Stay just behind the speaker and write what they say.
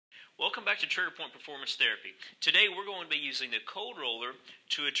Welcome back to TriggerPoint Performance Therapy. Today we're going to be using the cold roller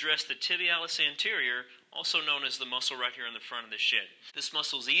to address the tibialis anterior, also known as the muscle right here in the front of the shin. This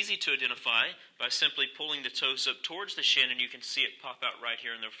muscle is easy to identify by simply pulling the toes up towards the shin, and you can see it pop out right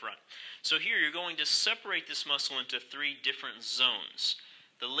here in the front. So here you're going to separate this muscle into 3 different zones.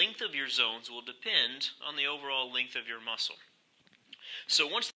 The length of your zones will depend on the overall length of your muscle. So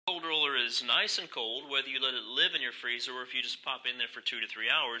once the cold roller is nice and cold, whether you let it live in your freezer or if you just pop in there for 2 to 3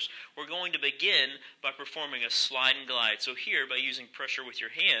 hours, we're going to begin by performing a slide and glide. So here, by using pressure with your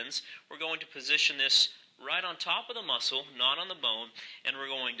hands, we're going to position this right on top of the muscle, not on the bone, and we're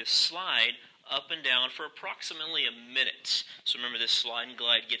going to slide up and down for approximately a minute. So remember, this slide and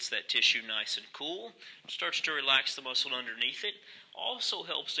glide gets that tissue nice and cool, starts to relax the muscle underneath it, also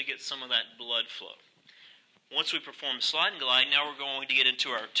helps to get some of that blood flow. Once we perform the slide and glide, now we're going to get into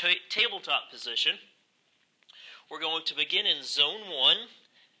our tabletop position. We're going to begin in zone 1,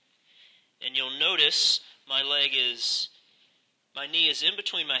 and you'll notice my knee is in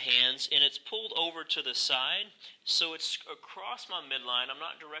between my hands, and it's pulled over to the side, so it's across my midline. I'm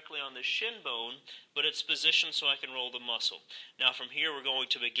not directly on the shin bone, but it's positioned so I can roll the muscle. Now from here, we're going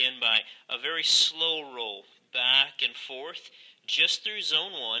to begin by a very slow roll, back and forth, just through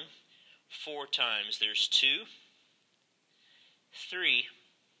zone 1. 4 times. There's 2, 3,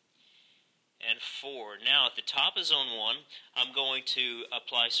 and 4. Now at the top of zone 1, I'm going to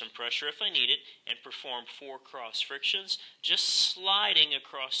apply some pressure if I need it and perform 4 cross frictions, just sliding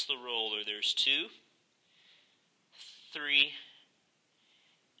across the roller. There's 2, 3,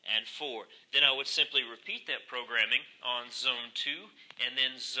 and 4. Then I would simply repeat that programming on zone 2 and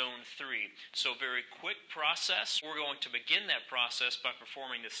then zone 3. So very quick process. We're going to begin that process by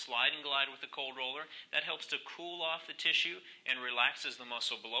performing the slide and glide with the cold roller. That helps to cool off the tissue and relaxes the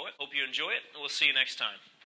muscle below it. Hope you enjoy it, and we'll see you next time.